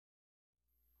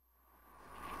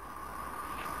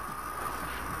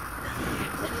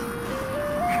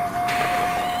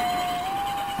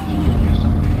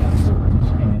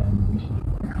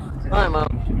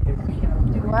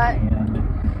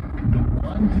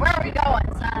Where are we going,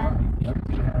 son?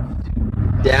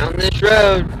 Down this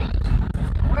road.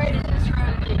 Where does this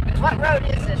road lead? What road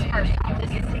is this first off? This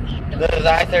is This is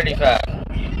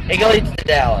I-35. It leads to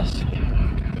Dallas.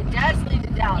 It does lead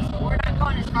to Dallas, but we're not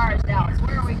going as far as Dallas.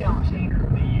 Where are we going?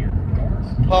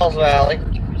 Paul's Valley.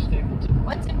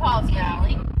 What's in Paul's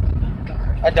Valley?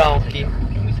 A donkey.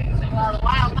 Well, the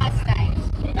wild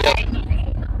Mustangs, right? Yep.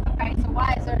 Okay, so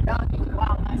why is there a donkey with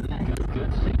wild Mustangs?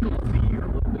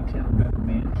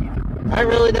 I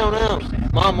really don't know.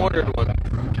 Mom ordered one.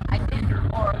 I didn't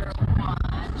order one.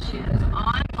 She was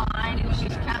online and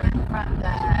she's coming from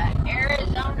the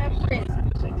Arizona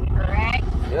prison, correct?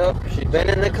 Yep, she's been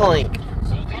in the clink.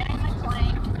 She's been in the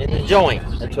clink. In the joint.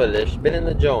 That's what it is. She's been in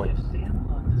the joint.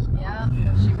 Yep,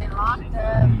 she's been locked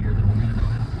up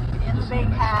in the big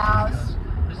house,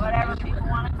 whatever people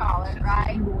want to call it,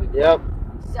 right? Yep.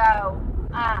 So,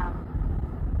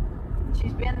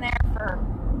 she's been there for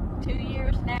 2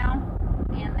 years now,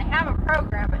 and they have a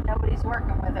program, but nobody's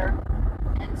working with her,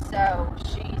 and so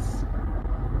she's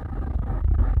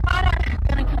kind of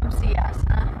gonna come see us,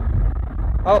 huh?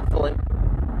 Hopefully.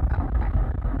 Okay.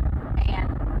 And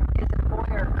is it a boy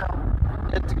or a girl?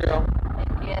 It's a girl.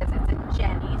 It is. It's a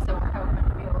Jenny, so we're hoping to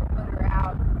be able to put her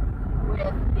out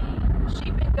with the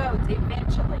sheep and goats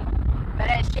eventually. But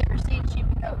has she ever seen sheep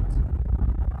and goats?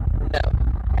 No.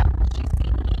 No, she's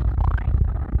seen equine.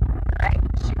 Right?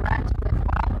 She runs with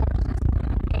wild horses.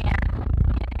 And in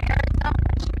Arizona,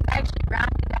 she was actually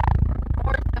rounded up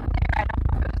north of there. I don't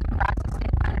know if it was across the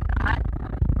state line or not.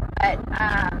 But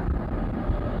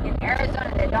in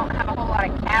Arizona, they don't have a whole lot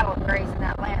of cattle grazing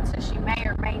that land, so she may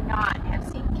or may not have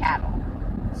seen cattle.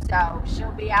 So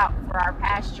she'll be out for our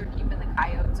pasture, keeping the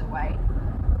coyotes away.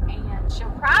 And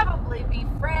she'll probably be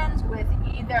friends with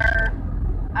either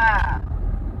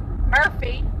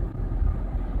Murphy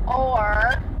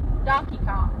or Donkey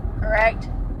Kong, correct?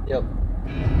 Yep.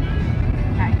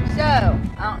 Okay, so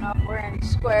I don't know if we're in the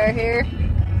square here.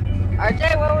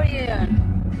 RJ, what were you doing?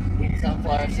 Eating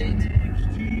sunflower seeds.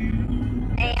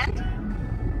 And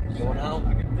Going home.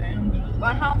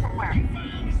 going home from where?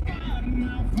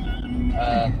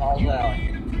 Paul's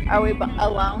Valley. Are we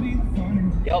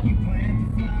alone? Yep.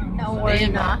 No, we're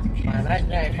not. My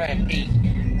imaginary friend Pete.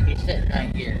 He's sitting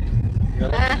right here.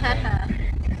 Really?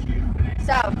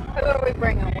 So, who are we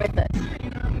bringing with us?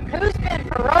 Who's been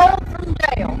paroled from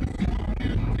jail?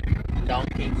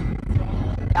 Donkey.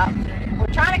 Yep. We're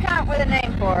trying to come up with a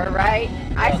name for her, right?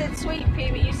 I said Sweet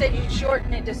Pea, but you said you'd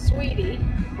shorten it to Sweetie.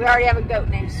 We already have a goat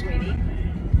named Sweetie.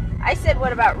 I said,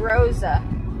 what about Rosa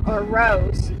or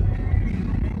Rose?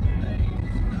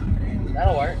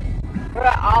 That'll work. What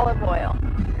about Olive Oil?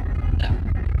 No.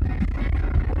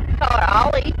 Call her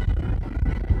Ollie.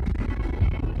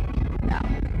 No.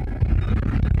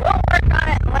 We'll work on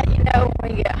it and let you know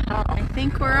when we get home. I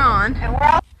think we're on. And we're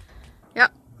all.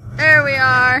 Yep. There we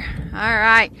are. All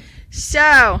right.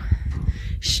 So,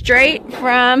 straight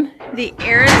from the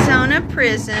Arizona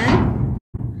prison.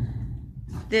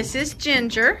 This is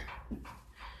Ginger.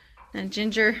 And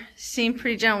Ginger seemed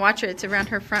pretty gentle. Watch her. It's around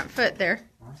her front foot there.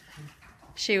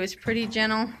 She was pretty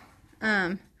gentle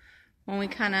when we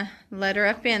kind of let her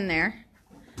up in there.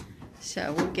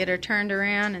 So we'll get her turned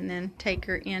around and then take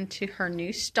her into her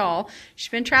new stall.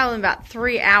 She's been traveling about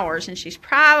 3 hours, and she's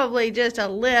probably just a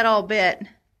little bit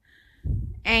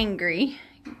angry.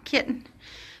 Kitten.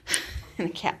 And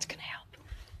the cat's going to help.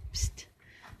 Psst.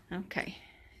 Okay.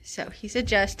 So he's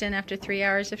adjusting after 3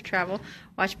 hours of travel.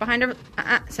 Watch behind her.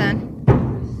 Son.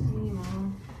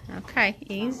 Okay,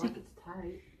 easy.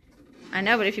 I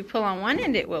know, but if you pull on one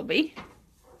end, it will be.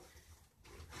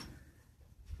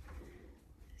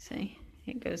 See,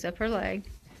 it goes up her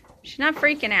leg. She's not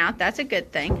freaking out. That's a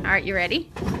good thing. All right, you ready?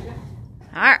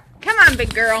 All right, come on,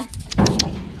 big girl.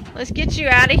 Let's get you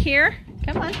out of here.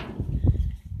 Come on.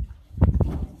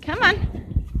 Come on.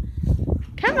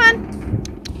 Come on.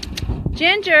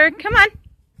 Ginger, come on.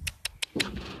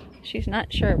 She's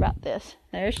not sure about this.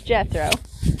 There's Jethro.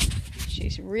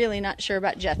 She's really not sure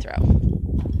about Jethro.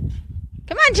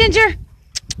 Come on, Ginger.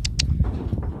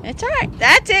 It's all right.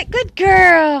 That's it. Good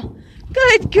girl.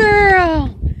 Good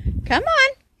girl. Come on.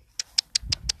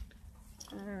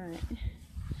 All right.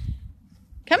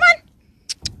 Come on.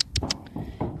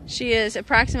 She is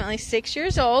approximately 6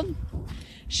 years old.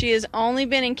 She has only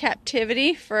been in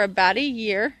captivity for about a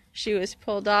year. She was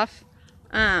pulled off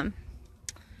in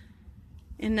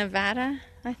Nevada,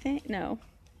 I think. No.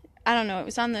 I don't know. It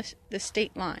was on the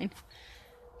state line.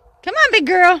 Come on, big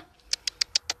girl.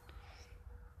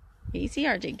 Easy,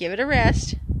 RJ. Give it a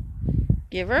rest.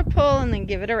 Give her a pull and then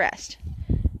give it a rest.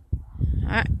 All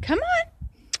right. Come on.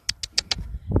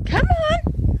 Come on.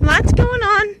 Lots going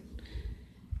on.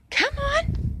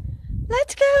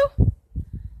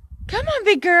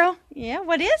 big girl. Yeah,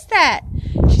 what is that?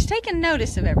 She's taking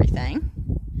notice of everything.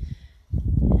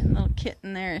 And little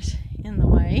kitten there is in the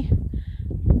way.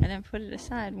 I didn't put it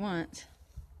aside once.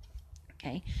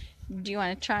 Okay. Do you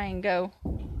want to try and go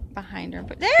behind her?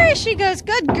 But there she goes.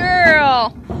 Good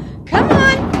girl. Come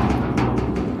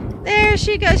on. There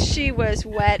she goes. She was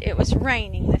wet. It was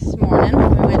raining this morning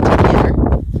when we went to get her.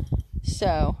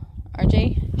 So,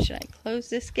 RJ, should I close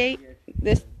this gate?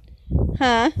 This,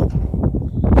 huh?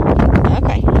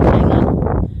 Okay, hang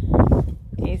on.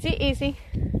 Easy, easy.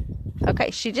 Okay,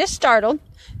 she just startled.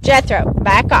 Jethro,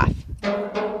 back off.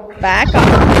 Back off.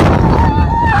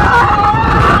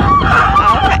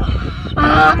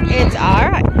 Okay. It's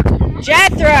alright.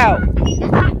 Jethro!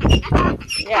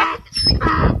 Yeah.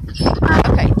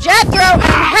 Okay, Jethro and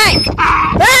Hank!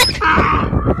 Back!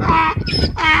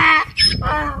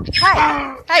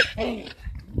 Hey!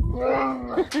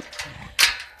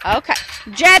 Okay,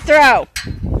 Jethro!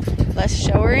 Let's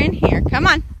show her in here. Come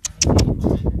on.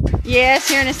 Yes,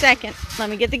 here in a second. Let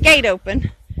me get the gate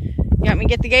open. You want me to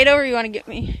get the gate over, or you want to get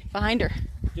me behind her?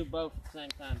 Do both at the same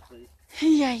time, please.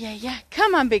 Yeah.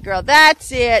 Come on, big girl.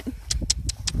 That's it.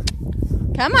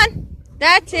 Come on.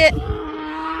 That's it.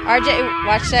 RJ,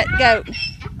 watch that goat.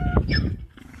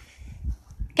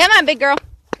 Come on, big girl.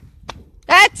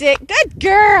 That's it. Good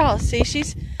girl. See,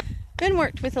 she's been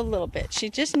worked with a little bit.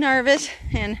 She's just nervous,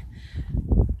 and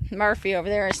Murphy over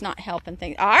there is not helping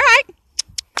things. All right.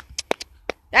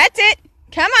 That's it.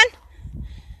 Come on.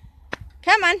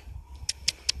 Come on.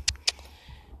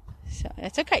 So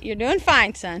that's okay. You're doing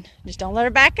fine, son. Just don't let her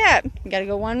back up. You gotta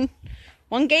go one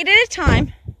gate at a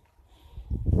time.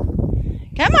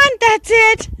 Come on, that's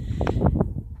it.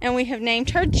 And we have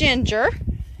named her Ginger.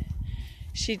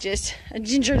 She's just a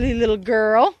gingerly little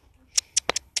girl.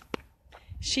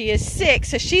 She is 6,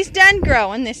 so she's done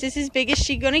growing. This is as big as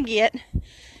she's gonna get.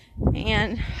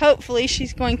 And hopefully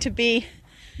she's going to be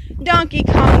Donkey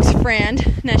Kong's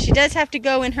friend. Now she does have to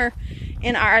go in our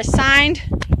assigned.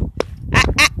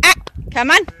 Come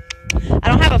on. I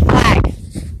don't have a flag.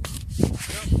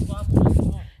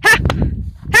 Ha!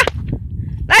 Ha!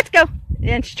 Let's go.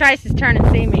 And she tries to turn and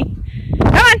see me.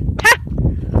 Come on. Ha!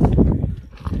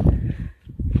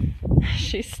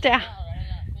 She's still.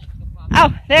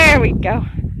 Oh, there we go.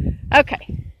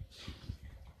 Okay.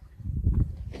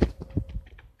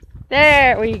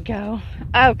 There we go.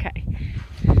 Okay.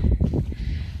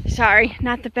 Sorry,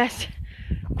 not the best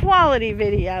quality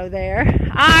video there.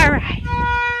 All right.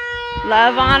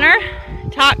 Love on her.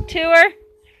 Talk to her.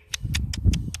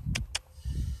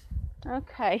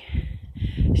 Okay.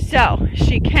 So,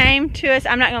 she came to us.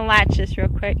 I'm not going to latch this real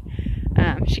quick.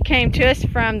 She came to us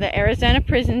from the Arizona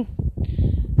prison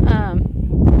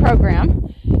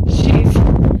program. She's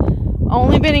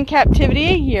only been in captivity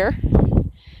a year.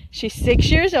 She's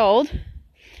 6 years old.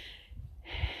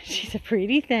 She's a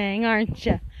pretty thing, aren't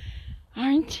you?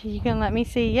 Aren't you? You gonna let me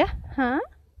see you? Huh?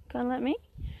 Gonna let me?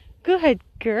 Good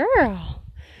girl.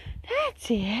 That's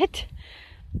it.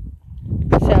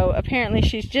 So apparently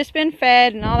she's just been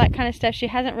fed and all that kind of stuff. She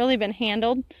hasn't really been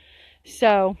handled.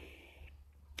 So,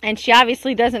 and she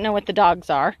obviously doesn't know what the dogs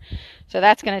are. So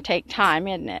that's going to take time,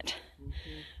 isn't it?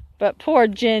 But poor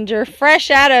Ginger,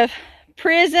 fresh out of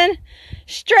prison,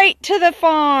 straight to the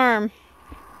farm.